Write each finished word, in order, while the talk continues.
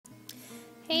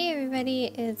Hey everybody,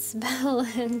 it's Belle,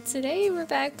 and today we're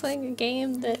back playing a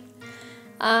game that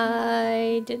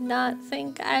I did not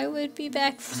think I would be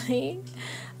back playing.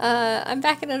 I'm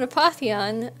back in an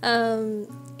Apotheon,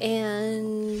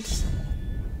 and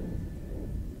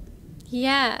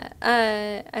yeah,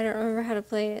 I don't remember how to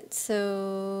play it,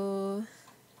 so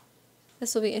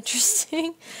this will be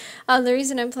interesting. The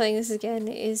reason I'm playing this again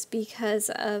is because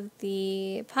of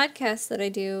the podcast that I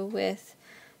do with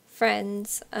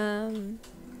friends,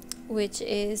 which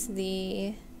is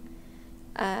the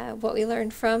what we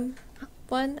learned from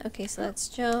one. Okay, so let's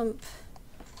jump.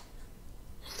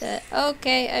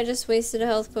 Okay, I just wasted a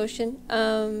health potion.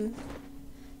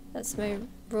 That's my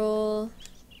roll.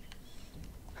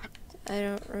 I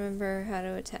don't remember how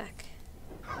to attack.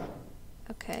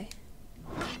 Okay.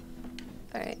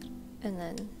 Alright, and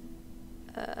then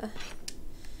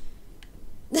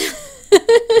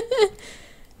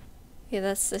yeah,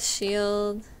 that's the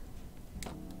shield.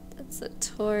 That's the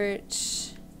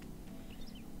torch.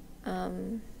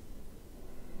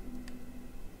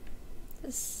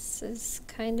 This is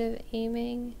kind of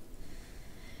aiming.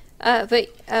 But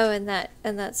oh, and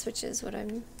that switches what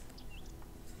I'm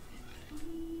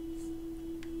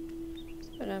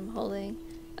holding.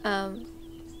 What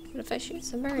if I shoot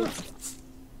some birds?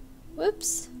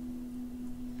 Whoops.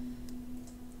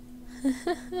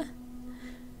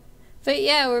 But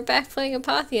yeah, we're back playing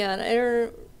Apotheon. I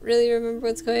don't really remember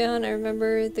what's going on. I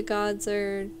remember the gods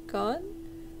are gone.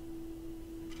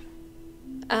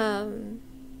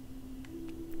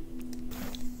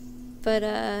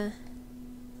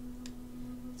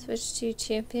 Switch to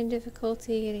champion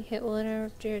difficulty. Getting hit will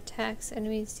interrupt your attacks.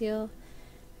 Enemies deal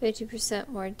 50%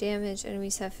 more damage.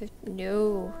 Enemies have 50.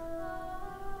 No.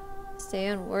 Stay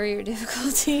on warrior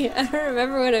difficulty. I don't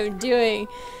remember what I'm doing.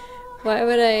 Why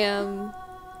would I,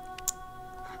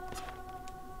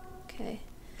 Okay.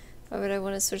 Why would I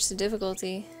want to switch to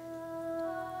difficulty?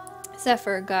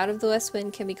 Zephyr, god of the west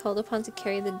wind, can be called upon to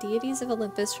carry the deities of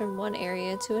Olympus from one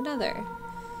area to another.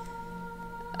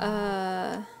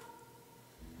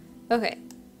 Okay.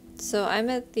 So I'm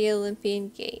at the Olympian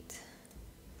Gate.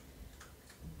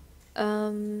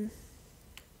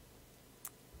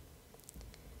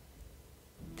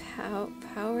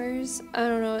 Powers? I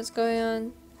don't know what's going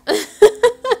on. I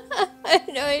have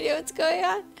no idea what's going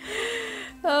on.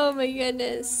 Oh my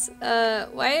goodness.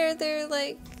 Why are there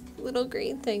like little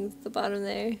green things at the bottom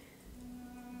there?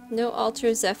 No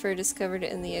altar Zephyr discovered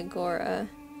in the Agora.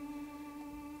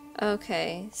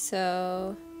 Okay,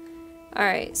 so...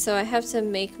 Alright, so I have to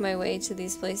make my way to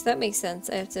these places. That makes sense.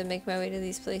 I have to make my way to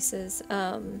these places,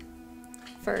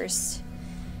 first.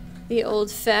 The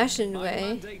old-fashioned way.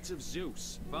 Mandate of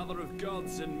Zeus, father of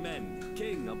gods and men,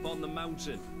 king upon the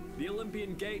mountain. The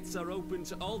Olympian gates are open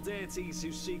to all deities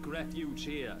who seek refuge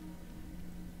here.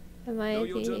 Am I Though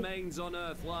your domains on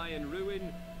earth lie in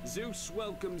ruin, Zeus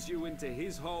welcomes you into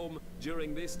his home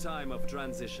during this time of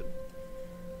transition.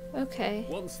 Okay.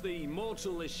 Once the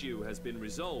mortal issue has been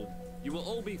resolved, you will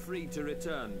all be free to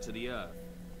return to the earth.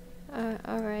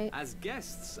 Alright. As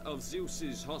guests of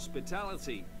Zeus's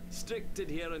hospitality, strict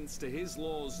adherence to his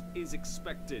laws is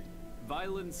expected.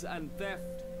 Violence and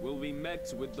theft will be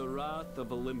met with the wrath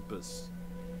of Olympus.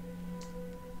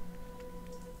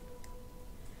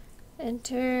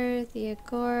 Enter the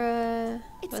Agora.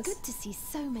 It's good to see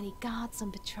so many guards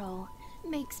on patrol.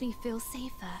 Makes me feel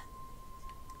safer.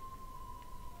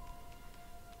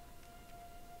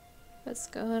 What's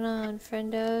going on,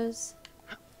 friendos?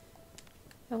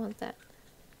 I want that.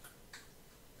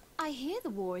 I hear the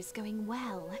war is going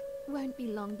well. Won't be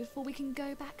long before we can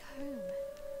go back home.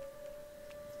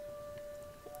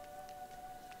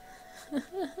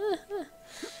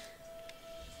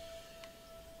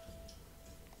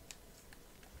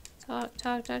 Talk.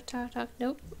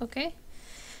 Nope. Okay.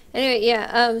 Anyway,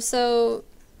 yeah, so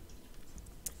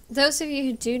those of you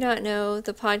who do not know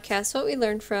the podcast, what we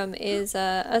learned from is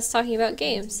us talking about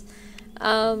games,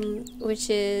 which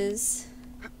is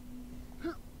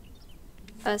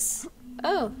us.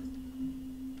 Oh,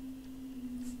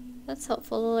 that's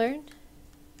helpful to learn.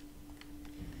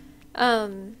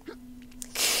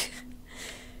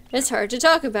 It's hard to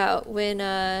talk about when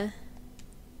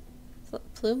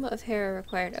plume of hair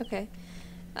required. Okay.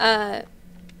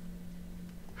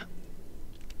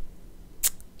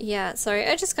 Yeah, sorry,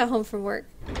 I just got home from work.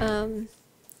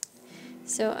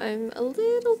 So I'm a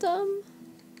little dumb.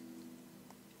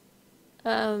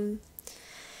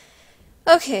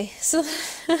 Okay, so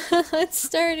let's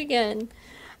start again.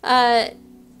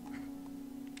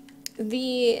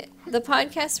 The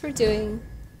podcast we're doing,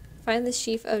 find the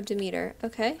sheaf of Demeter,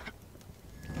 okay?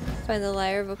 Find the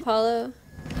lyre of Apollo,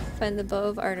 find the bow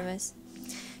of Artemis.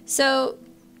 So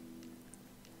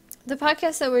the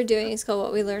podcast that we're doing is called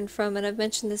What We Learned From, and I've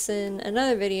mentioned this in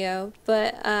another video,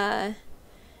 but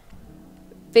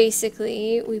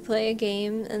basically we play a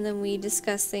game and then we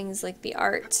discuss things like the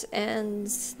art and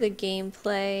the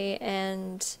gameplay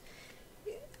and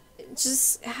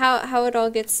just how it all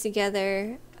gets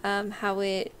together, how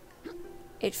it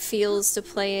feels to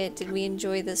play it. Did we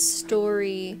enjoy the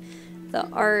story, the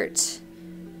art,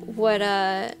 what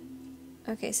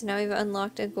okay, so now we've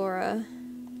unlocked Agora.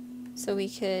 So we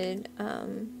can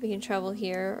travel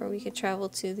here, or we could travel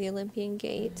to the Olympian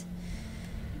Gate.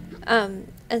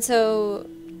 And so,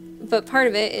 but part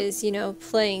of it is, you know,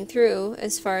 playing through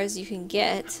as far as you can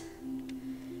get,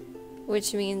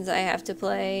 which means I have to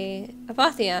play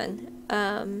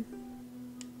Apotheon.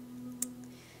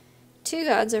 Two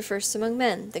gods are first among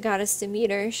men. The goddess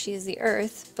Demeter, she is the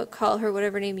earth, but call her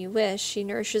whatever name you wish. She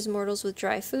nourishes mortals with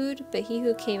dry food, but he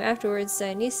who came afterwards,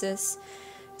 Dionysus,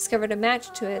 discovered a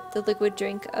match to it, the liquid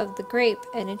drink of the grape,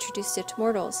 and introduced it to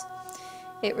mortals.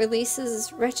 It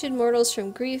releases wretched mortals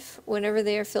from grief whenever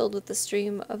they are filled with the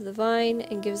stream of the vine,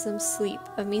 and gives them sleep,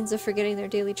 a means of forgetting their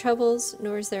daily troubles,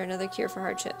 nor is there another cure for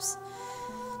hardships.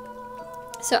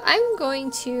 So I'm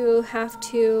going to have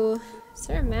to... Is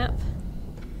there a map?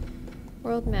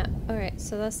 World map. Alright,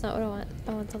 so that's not what I want.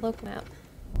 I want the local map.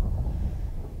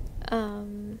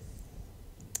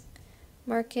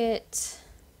 Market...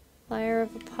 Lyre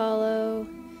of Apollo,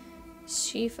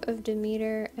 Sheaf of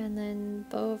Demeter, and then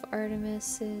Bow of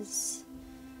Artemis is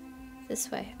this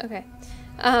way. Okay.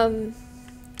 I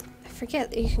forget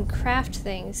that you can craft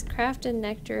things. Craft a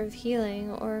Nectar of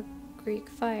Healing or Greek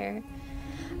Fire.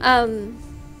 Enter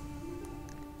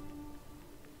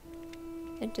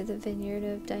the Vineyard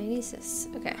of Dionysus.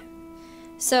 Okay.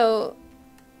 So,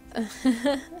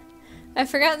 I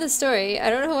forgot the story. I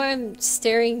don't know why I'm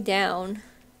staring down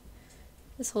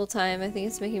this whole time. I think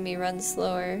it's making me run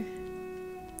slower.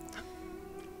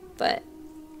 But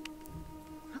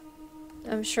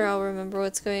I'm sure I'll remember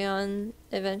what's going on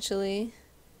eventually.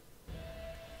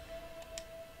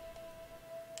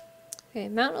 Okay,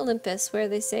 Mount Olympus, where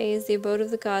they say is the abode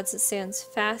of the gods that stands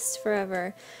fast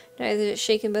forever. Neither is it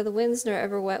shaken by the winds, nor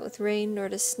ever wet with rain, nor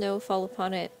does snow fall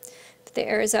upon it. But the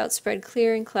air is outspread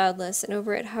clear and cloudless, and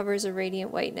over it hovers a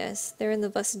radiant whiteness. Therein the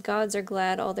blessed gods are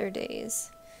glad all their days.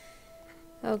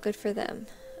 Oh, good for them.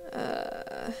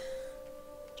 Don't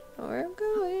know where I'm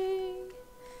going.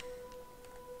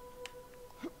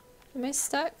 Am I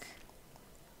stuck?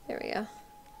 There we go.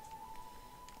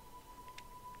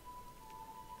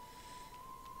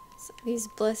 So these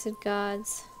blessed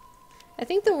gods. I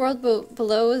think the world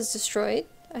below was destroyed.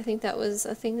 I think that was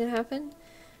a thing that happened.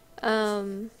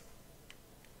 But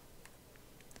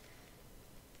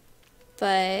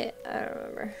I don't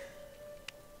remember.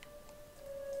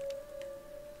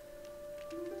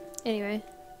 Anyway,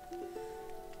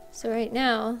 so right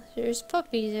now there's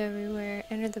puppies everywhere.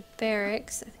 Enter the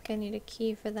barracks. I think I need a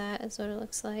key for that, is what it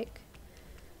looks like.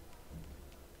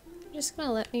 They're just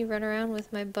gonna let me run around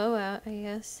with my bow out, I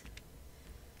guess.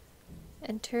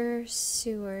 Enter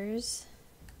sewers.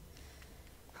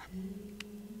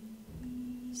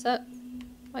 What's up?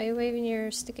 Why are you waving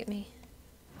your stick at me?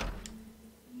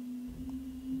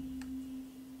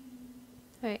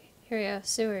 Alright, here we go.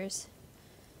 Sewers.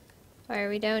 Why are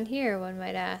we down here, one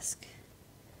might ask?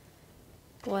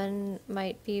 One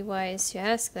might be wise to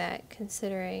ask that,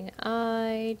 considering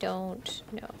I don't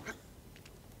know.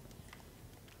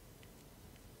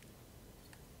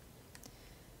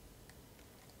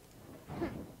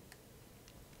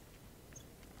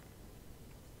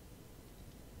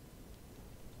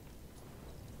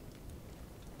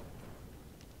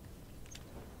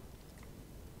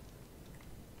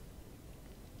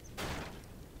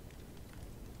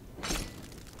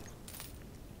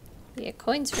 Yeah,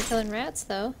 coins for killing rats,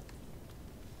 though.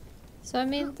 So, I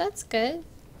mean, that's good.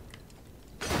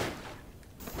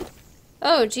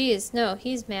 Oh, geez, no,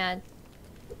 he's mad.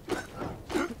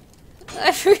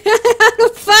 I forgot how to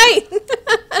fight!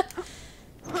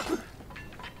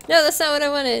 No, that's not what I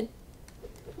wanted.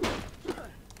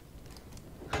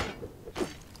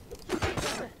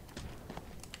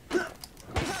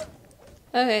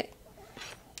 Okay.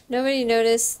 Nobody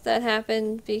noticed that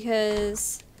happened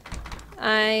because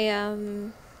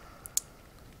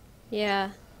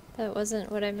yeah, that wasn't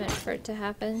what I meant for it to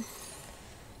happen.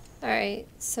 Alright,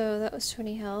 so that was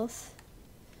 20 health.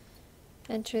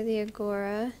 Enter the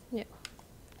Agora. No.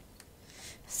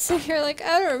 So you're like,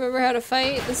 I don't remember how to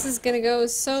fight. This is gonna go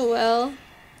so well.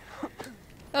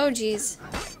 Oh, jeez.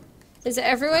 Is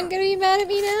everyone gonna be mad at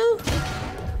me now?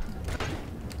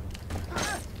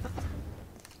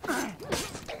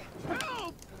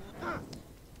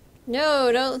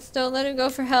 No, don't let him go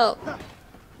for help.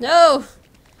 No!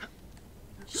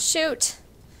 Shoot!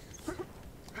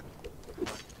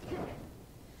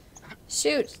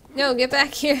 Shoot! No, get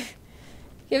back here!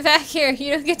 Get back here!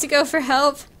 You don't get to go for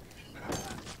help!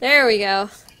 There we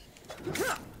go.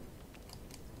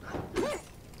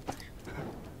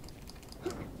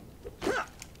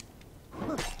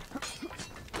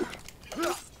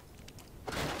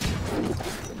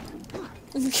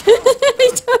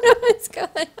 I don't know what's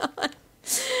going on.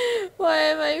 Why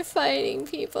am I fighting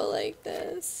people like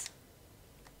this?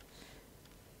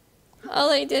 All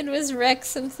I did was wreck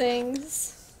some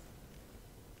things.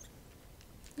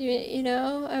 You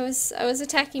know, I was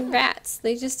attacking rats.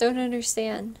 They just don't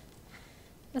understand.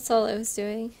 That's all I was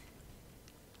doing.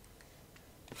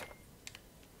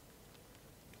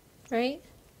 Right?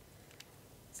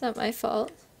 It's not my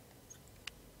fault.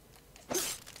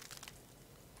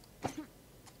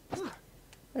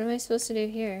 What am I supposed to do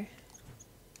here?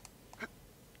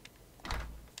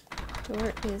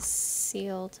 Door is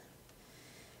sealed.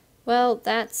 Well,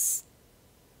 that's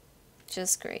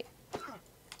just great.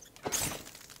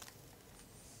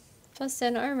 Plus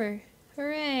 10 armor.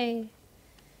 Hooray!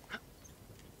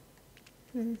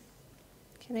 Can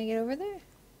I get over there?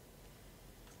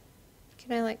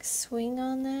 Can I like swing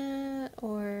on that?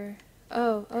 Or...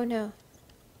 oh no.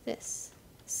 This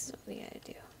is what we gotta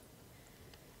do.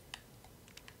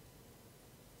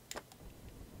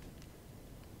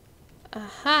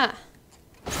 Aha!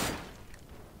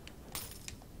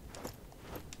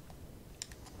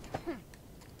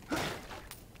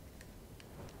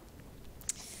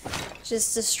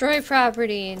 Just destroy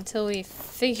property until we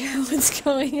figure out what's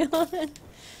going on.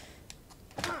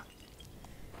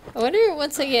 I wonder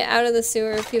once I get out of the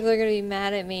sewer if people are going to be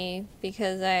mad at me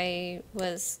because I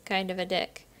was kind of a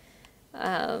dick.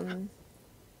 I'm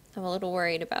a little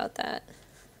worried about that.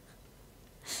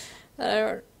 I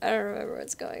don't remember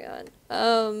what's going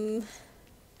on.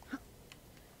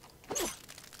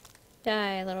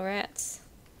 Die, little rats.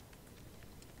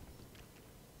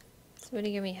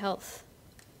 Somebody give me health.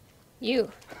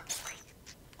 You.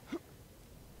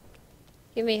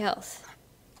 Give me health.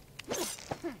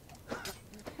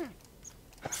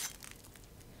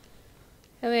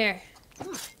 Come here.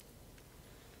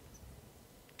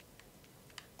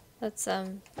 Let's,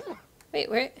 wait,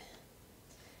 where?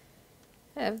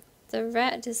 The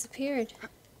rat disappeared.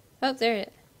 Oh, there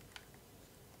it is.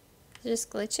 Is it just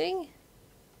glitching?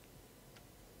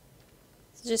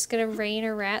 Is it just gonna rain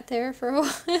a rat there for a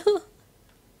while?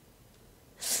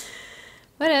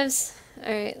 Whatevs.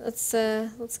 Alright, let's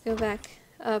go back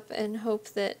up and hope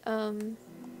that,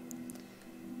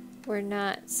 we're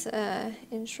not,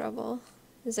 in trouble.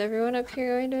 Is everyone up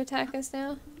here going to attack us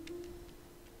now?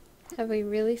 Have we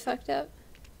really fucked up?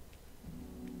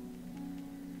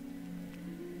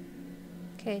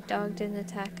 Okay, dog didn't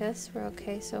attack us. We're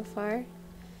okay so far.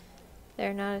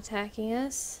 They're not attacking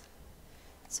us.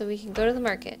 So we can go to the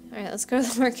market. Alright, let's go to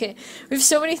the market. We have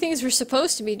so many things we're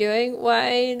supposed to be doing.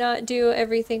 Why not do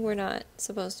everything we're not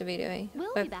supposed to be doing?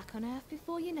 We'll be back on Earth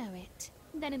before you know it.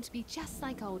 Then it'll be just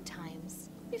like old times.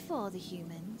 Before the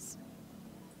humans.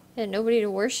 And nobody to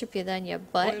worship you then, you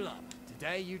butt. Oil up.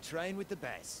 Today you train with the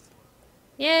best.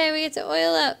 Yay, we get to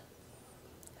oil up.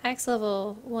 Axe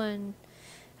level 1.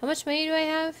 How much money do I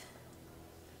have?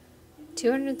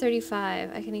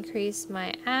 235. I can increase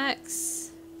my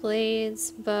axe,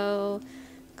 blades, bow,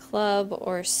 club,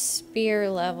 or spear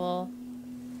level.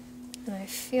 And I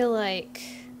feel like...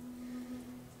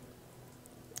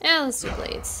 yeah, let's do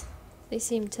blades. They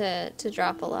seem to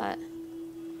drop a lot.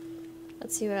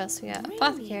 Let's see what else we got. Bring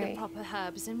Apothecary. me the proper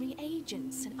herbs and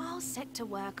reagents, and I'll set to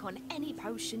work on any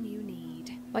potion you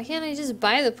need. Why can't I just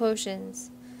buy the potions?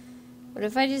 What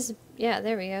if I just... yeah,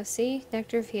 there we go. See?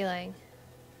 Nectar of Healing.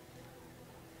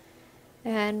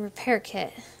 And repair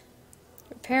kit.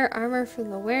 Repair armor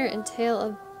from the wear and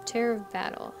tear of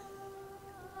battle.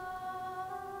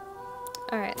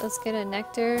 Alright, let's get a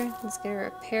nectar. Let's get a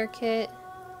repair kit.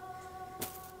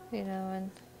 You know,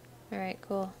 and... alright,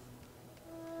 cool.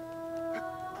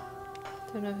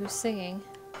 Don't know who's singing.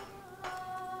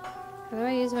 How do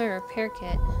I use my repair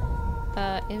kit?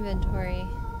 Inventory.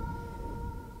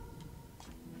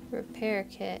 Repair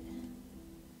kit.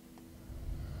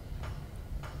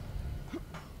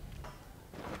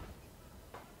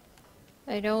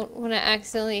 I don't want to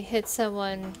accidentally hit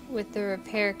someone with the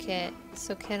repair kit,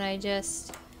 so can I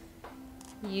just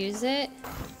use it?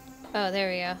 Oh, there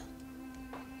we go.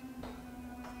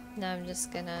 Now I'm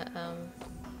just gonna,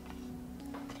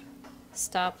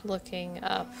 stop looking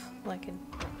up like a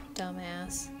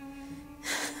dumbass.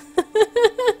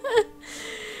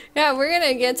 Yeah, we're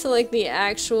gonna get to like the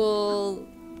actual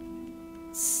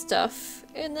stuff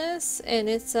in this, and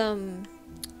it's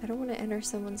I don't want to enter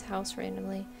someone's house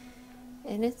randomly,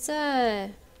 and it's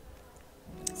gonna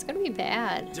be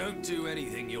bad. Don't do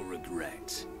anything you'll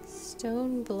regret.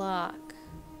 Stone block.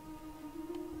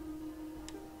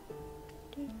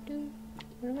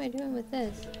 What am I doing with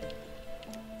this?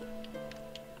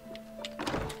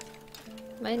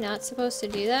 Am I not supposed to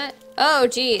do that? Oh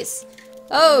jeez.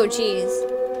 Oh jeez.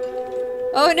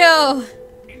 Oh no.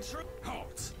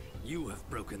 Halt! You have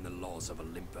broken the laws of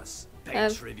Olympus. Pay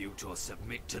tribute or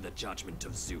submit to the judgment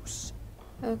of Zeus.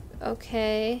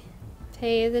 Okay.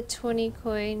 Pay the 20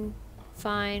 coin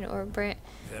fine or brand.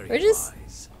 Very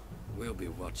wise. We'll be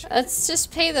watching. Let's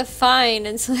just pay the fine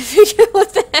until I figure out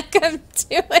what the heck I'm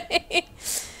doing.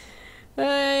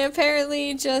 I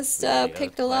apparently just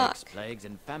picked a lock. Plagues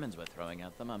and famines were throwing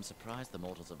at them. I'm surprised the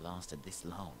mortals have lasted this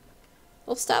long.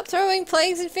 Well, stop throwing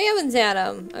plagues and famines at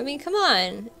them. I mean, come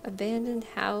on. Abandoned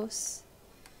house.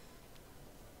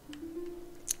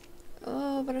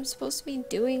 Oh, but I'm supposed to be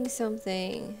doing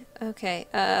something. Okay,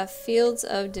 Fields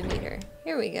of Demeter.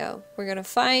 Here we go. We're gonna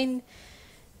find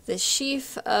the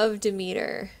Sheaf of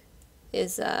Demeter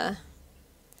is, what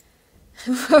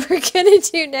we're gonna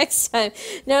do next time.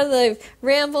 Now that I've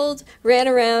rambled, ran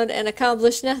around, and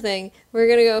accomplished nothing, we're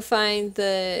gonna go find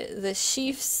the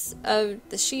Sheaf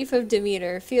of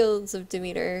Demeter, Fields of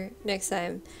Demeter, next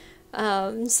time.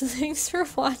 So thanks for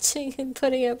watching and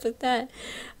putting up with that.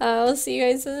 I'll see you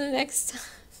guys in the next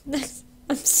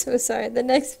I'm so sorry, the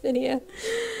next video.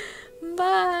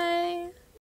 Bye!